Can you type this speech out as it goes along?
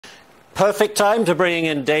Perfect time to bring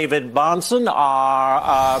in David Bahnsen,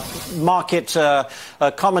 our market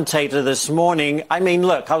commentator this morning. I mean,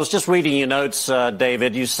 look, I was just reading your notes,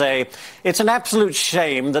 David. You say it's an absolute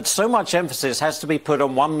shame that so much emphasis has to be put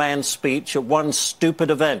on one man's speech at one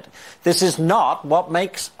stupid event. This is not what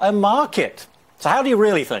makes a market. So how do you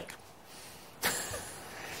really think?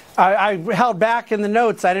 I held back in the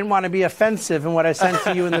notes. I didn't want to be offensive in what I sent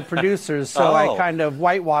to you and the producers, so I kind of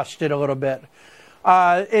whitewashed it a little bit.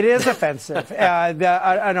 It is offensive. And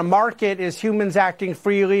a market is humans acting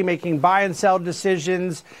freely, making buy and sell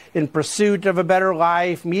decisions in pursuit of a better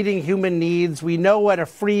life, meeting human needs. We know what a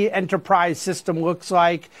free enterprise system looks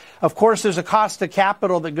like. Of course, there's a cost of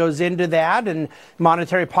capital that goes into that, and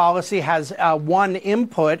monetary policy has one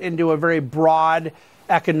input into a very broad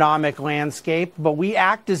economic landscape, but we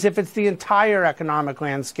act as if it's the entire economic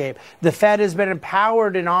landscape. The Fed has been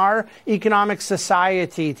empowered in our economic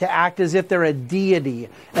society to act as if they're a deity,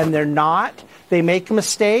 and they're not. They make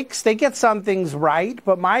mistakes. They get some things right,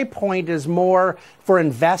 but my point is more for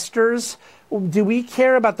investors. Do we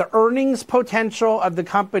care about the earnings potential of the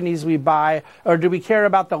companies we buy, or do we care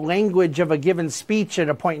about the language of a given speech at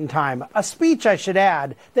a point in time? A speech, I should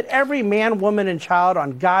add, that every man, woman, and child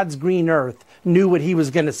on God's green earth knew what he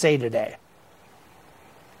was going to say today.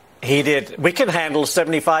 He did. We can handle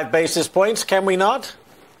 75 basis points, can we not?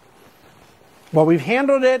 Well, we've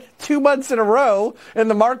handled it 2 months in a row, and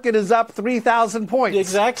the market is up 3,000 points.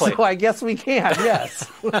 Exactly. So I guess we can,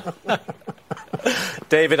 yes.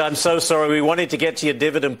 David, I'm so sorry. We wanted to get to your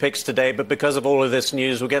dividend picks today, but because of all of this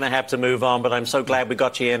news, we're going to have to move on. But I'm so glad we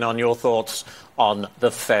got you in on your thoughts on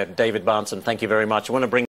the Fed. David Bahnsen, thank you very much. I want to bring